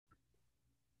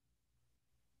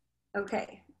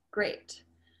Okay, great.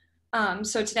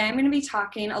 So today I'm going to be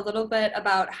talking a little bit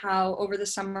about how over the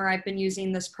summer I've been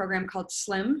using this program called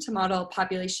SLiM to model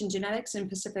population genetics in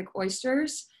Pacific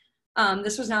oysters.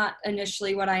 This was not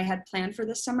initially what I had planned for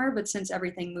this summer, but since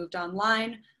everything moved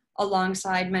online,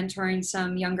 alongside mentoring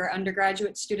some younger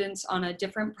undergraduate students on a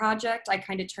different project, I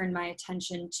kind of turned my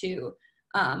attention to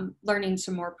learning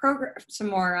some more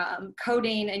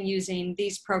coding and using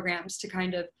these programs to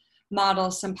kind of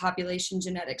model some population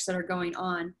genetics that are going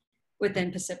on within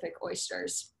Pacific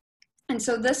oysters. And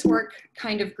so this work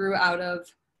kind of grew out of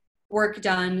work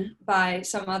done by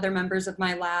some other members of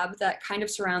my lab that kind of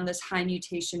surround this high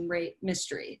mutation rate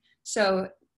mystery. So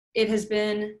it has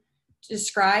been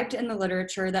described in the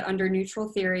literature that under neutral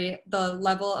theory, the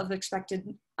level of expected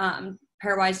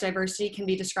pairwise diversity can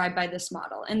be described by this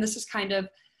model. And this is kind of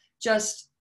just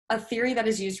a theory that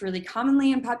is used really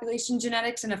commonly in population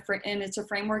genetics, and it's a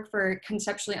framework for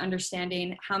conceptually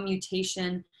understanding how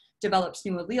mutation develops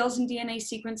new alleles in DNA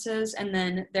sequences, and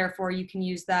then therefore you can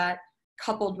use that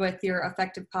coupled with your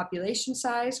effective population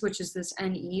size, which is this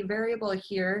NE variable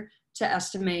here, to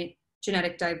estimate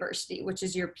genetic diversity, which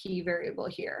is your P variable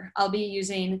here. I'll be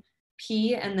using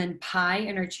P and then pi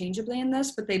interchangeably in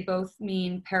this, but they both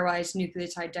mean pairwise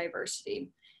nucleotide diversity.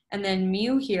 And then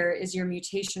mu here is your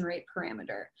mutation rate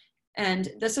parameter. And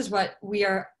this is what we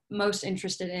are most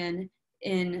interested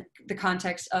in the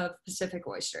context of Pacific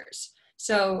oysters.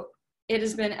 So it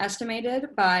has been estimated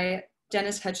by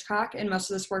Dennis Hedgecock, and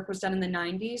most of this work was done in the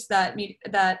 90s,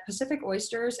 that Pacific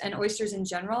oysters and oysters in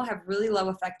general have really low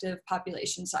effective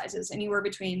population sizes, anywhere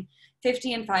between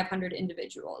 50 and 500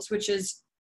 individuals, which is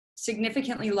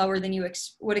significantly lower than you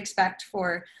would expect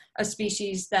for a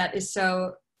species that is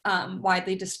so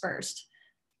widely dispersed.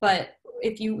 But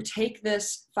if you take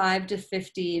this 5 to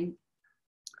 50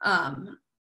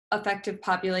 effective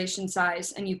population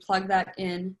size and you plug that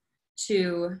in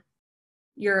to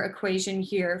your equation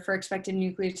here for expected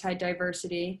nucleotide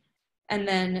diversity, and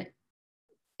then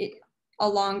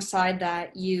alongside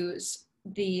that use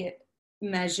the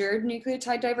measured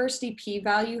nucleotide diversity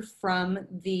p-value from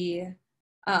the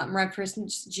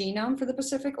reference genome for the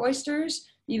Pacific oysters,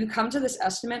 you come to this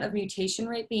estimate of mutation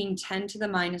rate being 10 to the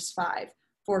minus 5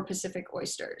 for Pacific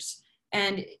oysters.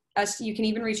 And you can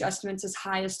even reach estimates as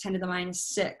high as 10 to the minus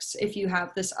 6 if you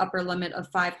have this upper limit of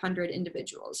 500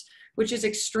 individuals, which is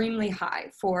extremely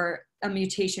high for a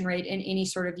mutation rate in any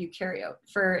sort of eukaryote.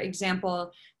 For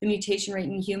example, the mutation rate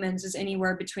in humans is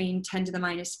anywhere between 10 to the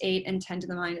minus 8 and 10 to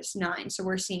the minus 9. So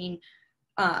we're seeing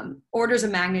orders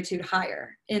of magnitude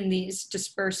higher in these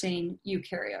dispersing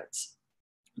eukaryotes.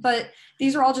 But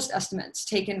these are all just estimates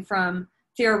taken from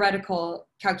theoretical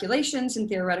calculations and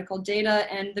theoretical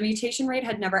data, and the mutation rate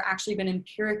had never actually been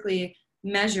empirically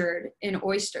measured in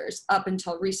oysters up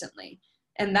until recently.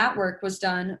 And that work was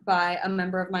done by a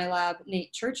member of my lab,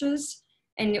 Nate Churches.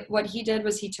 And what he did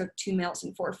was he took 2 males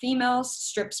and 4 females,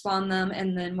 strip spawned them,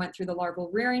 and then went through the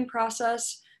larval rearing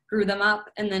process, grew them up,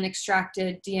 and then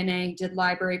extracted DNA, did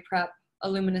library prep,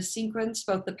 Illumina sequence,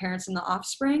 both the parents and the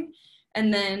offspring.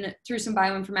 And then through some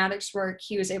bioinformatics work,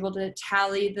 he was able to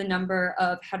tally the number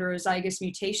of heterozygous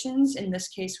mutations. In this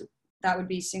case, that would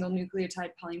be single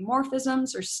nucleotide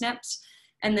polymorphisms, or SNPs.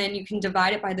 And then you can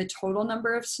divide it by the total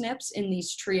number of SNPs in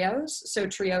these trios. So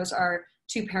trios are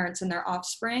 2 parents and their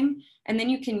offspring. And then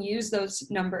you can use those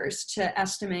numbers to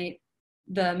estimate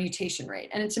the mutation rate.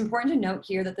 And it's important to note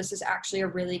here that this is actually a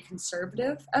really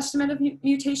conservative estimate of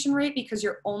mutation rate, because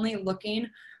you're only looking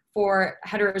for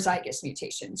heterozygous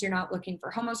mutations. You're not looking for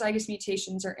homozygous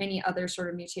mutations or any other sort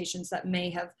of mutations that may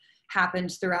have happened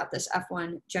throughout this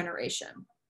F1 generation.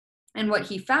 And what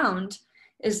he found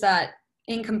is that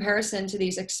in comparison to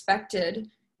these expected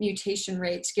mutation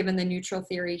rates, given the neutral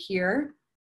theory here,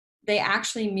 they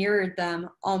actually mirrored them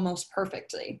almost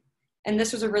perfectly. And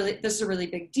this is a really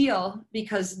big deal,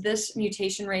 because this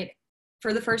mutation rate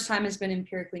for the first time has been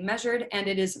empirically measured, and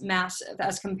it is massive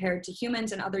as compared to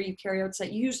humans and other eukaryotes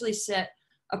that usually sit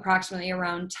approximately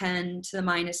around 10 to the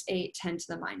minus 8, 10 to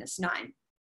the minus 9.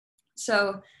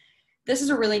 So this is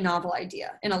a really novel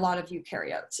idea in a lot of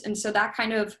eukaryotes. And so that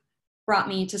kind of brought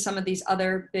me to some of these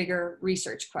other bigger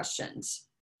research questions.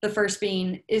 The first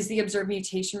being, is the observed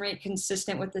mutation rate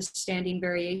consistent with the standing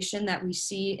variation that we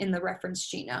see in the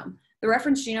reference genome? The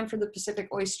reference genome for the Pacific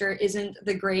oyster isn't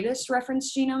the greatest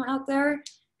reference genome out there.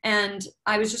 And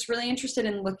I was just really interested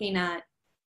in looking at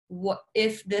what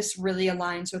if this really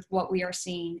aligns with what we are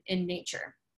seeing in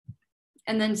nature.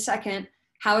 And then second,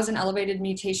 how is an elevated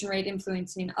mutation rate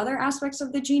influencing other aspects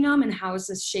of the genome, and how is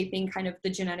this shaping kind of the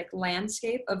genetic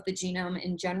landscape of the genome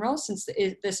in general, since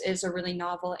this is a really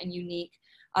novel and unique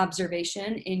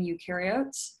observation in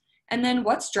eukaryotes? And then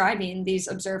what's driving these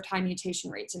observed high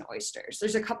mutation rates in oysters?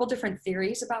 There's a couple different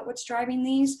theories about what's driving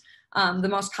these. The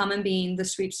most common being the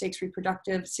sweepstakes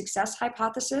reproductive success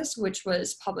hypothesis, which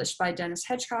was published by Dennis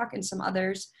Hedgecock and some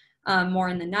others more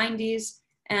in the 90s.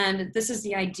 And this is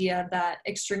the idea that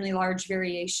extremely large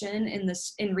variation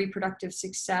in reproductive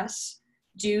success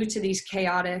due to these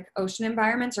chaotic ocean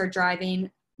environments are driving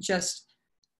just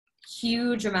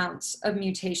huge amounts of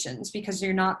mutations, because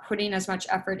you're not putting as much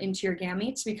effort into your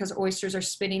gametes, because oysters are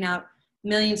spitting out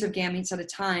millions of gametes at a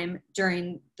time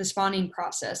during the spawning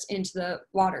process into the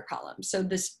water column. So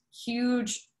this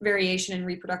huge variation in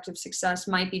reproductive success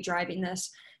might be driving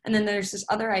this. And then there's this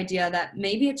other idea that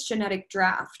maybe it's genetic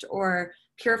draft or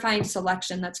purifying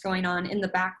selection that's going on in the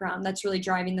background that's really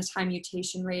driving this high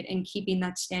mutation rate and keeping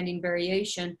that standing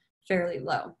variation fairly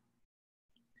low.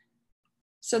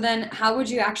 So then how would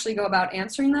you actually go about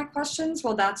answering that questions?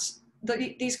 Well,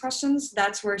 these questions,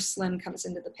 that's where SLiM comes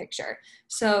into the picture.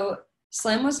 So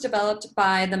SLiM was developed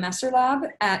by the Messer Lab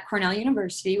at Cornell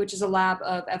University, which is a lab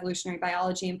of evolutionary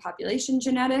biology and population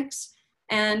genetics.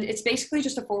 And it's basically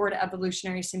just a forward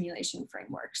evolutionary simulation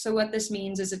framework. So what this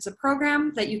means is it's a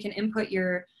program that you can input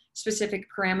your specific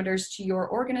parameters to your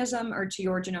organism or to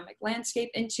your genomic landscape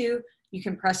into. You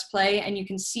can press play and you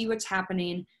can see what's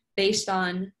happening based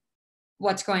on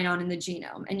what's going on in the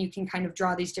genome. And you can kind of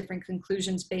draw these different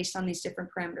conclusions based on these different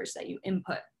parameters that you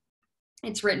input.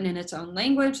 It's written in its own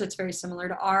language that's very similar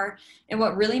to R. And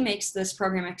what really makes this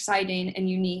program exciting and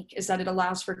unique is that it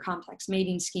allows for complex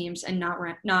mating schemes and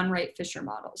non-Wright Fisher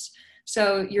models.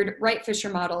 So your Wright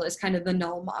Fisher model is kind of the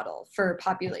null model for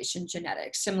population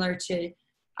genetics, similar to,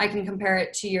 I can compare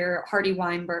it to your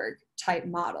Hardy-Weinberg type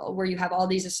model, where you have all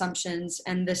these assumptions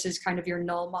and this is kind of your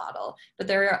null model. But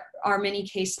there are many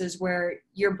cases where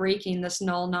you're breaking this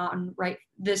null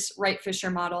this Wright Fisher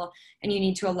model, and you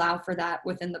need to allow for that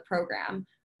within the program,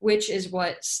 which is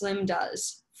what SLiM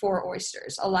does for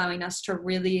oysters, allowing us to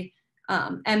really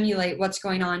emulate what's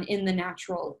going on in the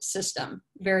natural system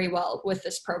very well with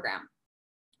this program.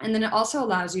 And then it also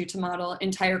allows you to model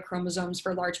entire chromosomes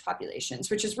for large populations,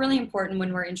 which is really important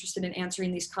when we're interested in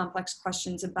answering these complex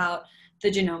questions about the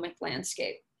genomic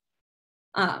landscape.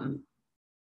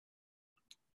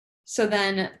 So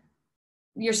then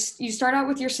you start out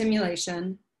with your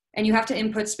simulation and you have to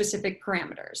input specific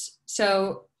parameters.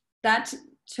 So that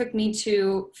took me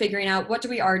to figuring out, what do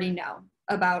we already know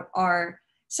about our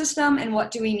system and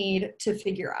what do we need to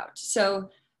figure out?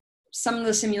 So some of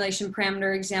the simulation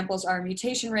parameter examples are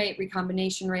mutation rate,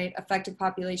 recombination rate, effective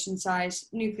population size,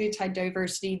 nucleotide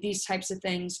diversity. These types of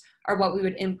things are what we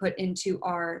would input into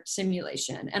our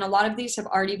simulation. And a lot of these have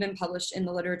already been published in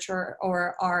the literature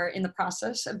or are in the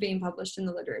process of being published in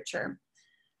the literature.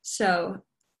 So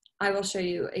I will show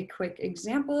you a quick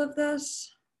example of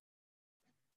this.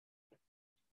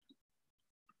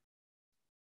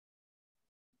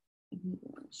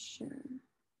 Share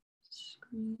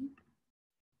screen.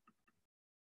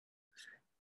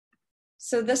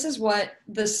 So this is what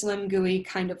the SLiM GUI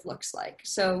kind of looks like.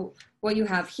 So what you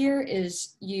have here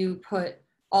is you put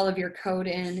all of your code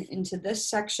into this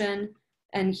section,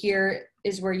 and here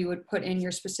is where you would put in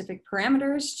your specific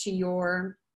parameters to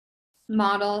your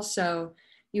model. So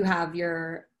you have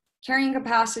your carrying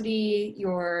capacity,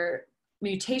 your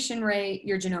mutation rate,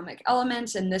 your genomic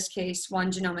elements, in this case,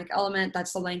 one genomic element,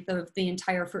 that's the length of the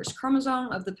entire first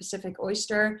chromosome of the Pacific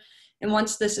oyster. And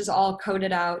once this is all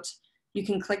coded out, you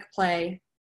can click play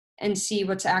and see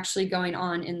what's actually going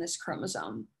on in this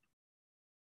chromosome.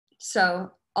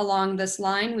 So along this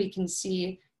line, we can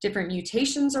see different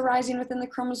mutations arising within the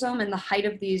chromosome, and the height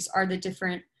of these are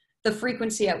the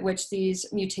frequency at which these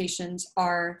mutations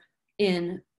are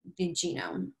in the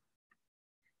genome.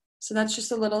 So that's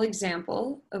just a little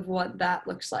example of what that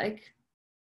looks like.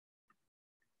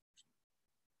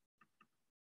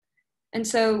 And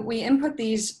so we input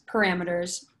these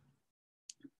parameters.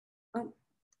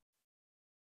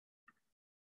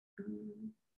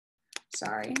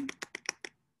 Sorry.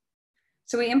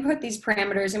 So we input these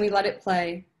parameters and we let it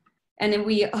play. And then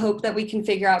we hope that we can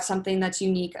figure out something that's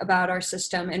unique about our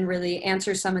system and really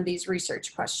answer some of these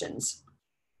research questions.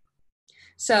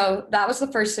 So that was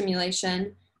the first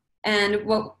simulation. And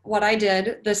what I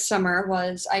did this summer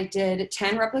was I did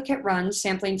 10 replicate runs,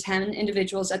 sampling 10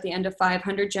 individuals at the end of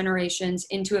 500 generations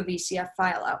into a VCF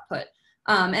file output.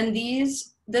 And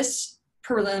this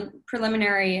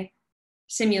preliminary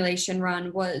simulation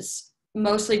run was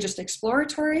mostly just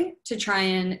exploratory to try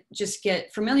and just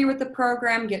get familiar with the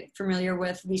program, get familiar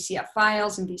with VCF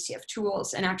files and VCF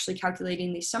tools, and actually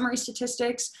calculating these summary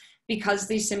statistics. Because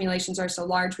these simulations are so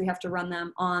large, we have to run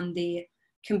them on the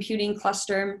computing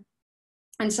cluster.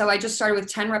 And so I just started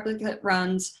with 10 replicate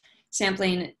runs,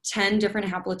 sampling 10 different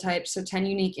haplotypes, so 10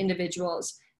 unique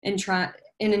individuals,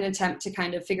 in an attempt to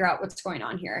kind of figure out what's going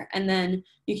on here. And then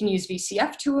you can use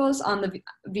VCF tools on the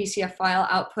VCF file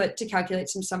output to calculate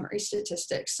some summary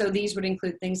statistics. So these would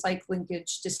include things like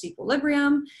linkage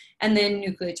disequilibrium and then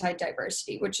nucleotide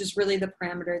diversity, which is really the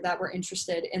parameter that we're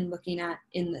interested in looking at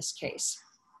in this case.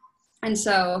 And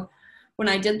so when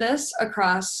I did this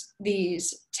across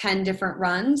these 10 different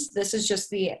runs, this is just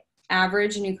the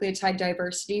average nucleotide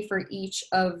diversity for each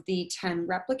of the 10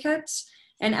 replicates.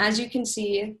 And as you can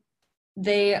see,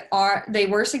 they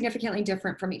were significantly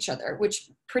different from each other, which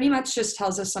pretty much just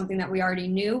tells us something that we already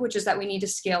knew, which is that we need to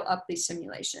scale up these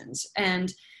simulations.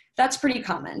 And that's pretty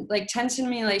common. Like 10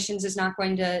 simulations is not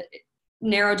going to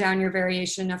narrow down your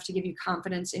variation enough to give you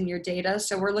confidence in your data.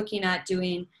 So we're looking at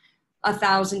doing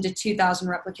 1,000 to 2,000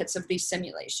 replicates of these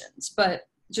simulations, but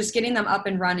just getting them up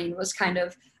and running was kind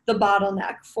of the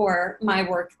bottleneck for my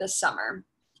work this summer.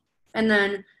 And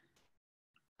then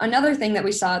another thing that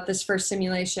we saw at this first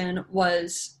simulation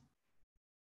was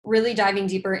really diving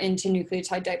deeper into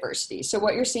nucleotide diversity. So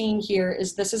what you're seeing here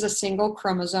is this is a single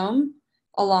chromosome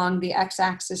along the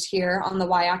x-axis here. On the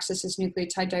y-axis is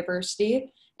nucleotide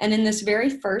diversity. And in this very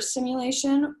first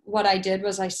simulation, what I did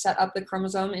was I set up the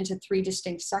chromosome into 3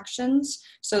 distinct sections.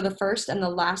 So the first and the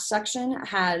last section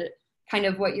had kind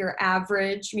of what your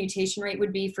average mutation rate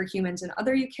would be for humans and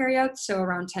other eukaryotes, so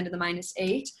around 10 to the minus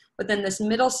 8. But then this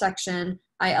middle section,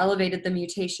 I elevated the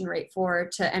mutation rate for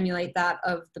to emulate that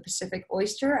of the Pacific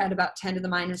oyster at about 10 to the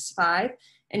minus 5.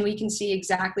 And we can see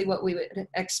exactly what we would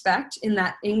expect in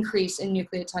that increase in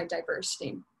nucleotide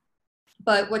diversity.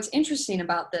 But what's interesting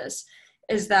about this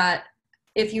is that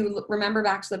if you remember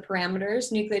back to the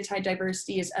parameters, nucleotide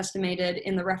diversity is estimated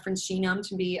in the reference genome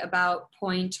to be about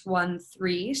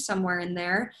 0.13, somewhere in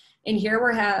there. And here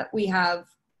we have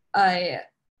a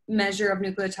measure of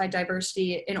nucleotide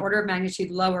diversity in order of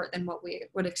magnitude lower than what we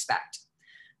would expect.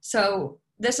 So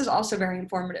this is also very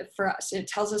informative for us. It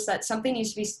tells us that something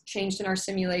needs to be changed in our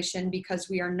simulation because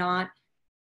we are not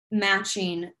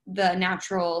matching the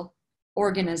natural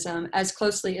organism as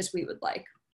closely as we would like.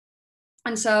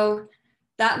 And so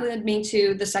that led me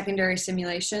to the secondary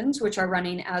simulations, which are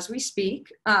running as we speak.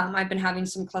 I've been having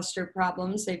some cluster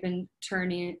problems. They've been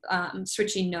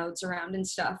switching nodes around and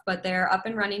stuff, but they're up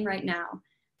and running right now.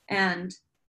 And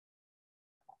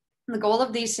the goal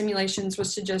of these simulations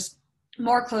was to just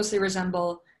more closely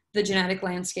resemble the genetic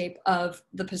landscape of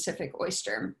the Pacific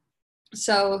oyster.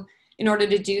 So in order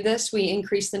to do this, we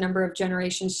increased the number of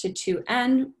generations to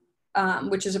 2n,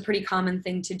 which is a pretty common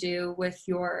thing to do with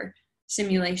your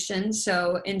simulation.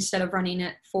 So instead of running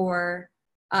it for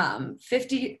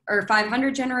 50 or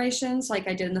 500 generations, like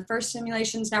I did in the first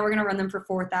simulations, now we're going to run them for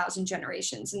 4,000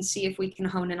 generations and see if we can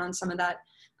hone in on some of that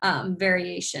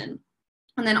variation.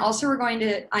 And then also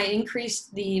I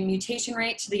increased the mutation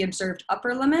rate to the observed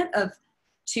upper limit of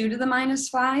 2 to the minus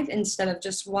 5 instead of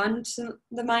just 1 to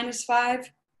the minus 5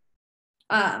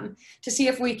 to see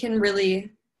if we can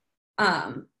really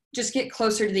just get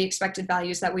closer to the expected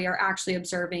values that we are actually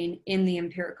observing in the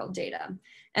empirical data.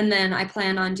 And then I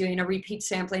plan on doing a repeat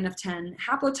sampling of 10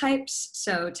 haplotypes,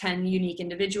 so 10 unique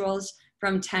individuals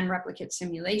from 10 replicate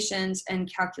simulations, and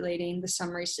calculating the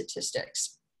summary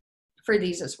statistics for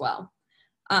these as well.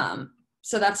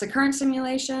 So that's the current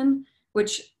simulation,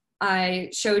 which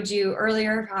I showed you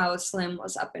earlier how SLiM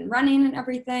was up and running and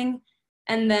everything.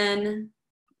 And then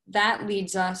that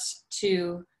leads us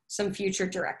to some future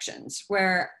directions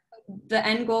where the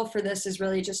end goal for this is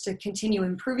really just to continue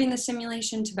improving the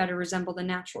simulation to better resemble the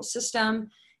natural system,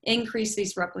 increase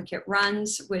these replicate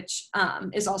runs, which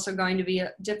is also going to be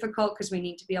difficult because we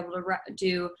need to be able to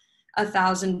do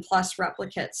 1,000 plus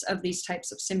replicates of these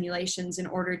types of simulations in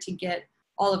order to get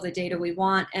all of the data we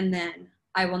want. And then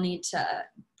I will need to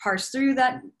parse through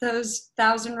those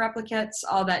 1,000 replicates,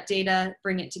 all that data,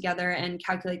 bring it together and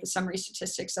calculate the summary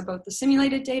statistics of both the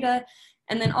simulated data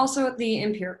and then also the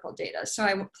empirical data. So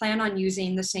I plan on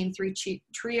using the same 3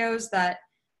 trios that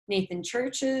Nathan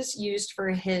Churches used for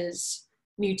his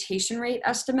mutation rate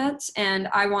estimates. And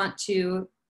I want to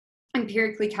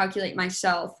empirically calculate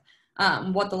myself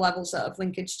what the levels of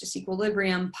linkage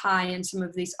disequilibrium, pi, and some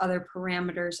of these other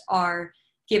parameters are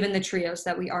given the trios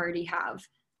that we already have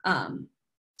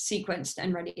sequenced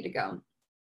and ready to go.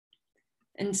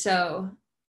 And so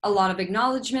a lot of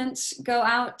acknowledgements go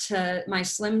out to my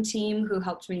SLiM team who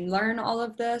helped me learn all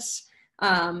of this,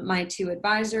 my 2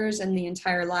 advisors and the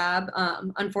entire lab.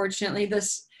 Unfortunately,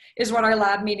 this is what our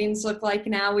lab meetings look like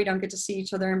now. We don't get to see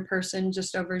each other in person,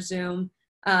 just over Zoom.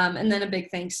 And then a big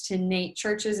thanks to Nate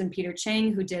Churches and Peter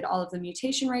Chang, who did all of the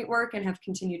mutation rate work and have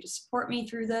continued to support me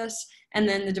through this. And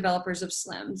then the developers of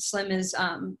SLiM. SLiM is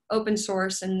open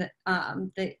source, and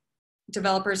the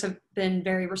developers have been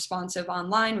very responsive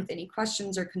online with any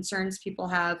questions or concerns people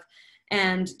have.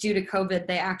 And due to COVID,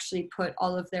 they actually put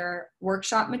all of their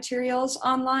workshop materials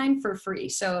online for free.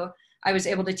 So I was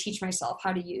able to teach myself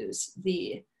how to use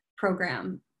the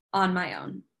program on my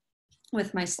own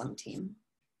with my SLiM team.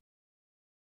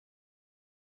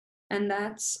 And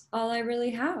that's all I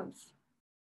really have.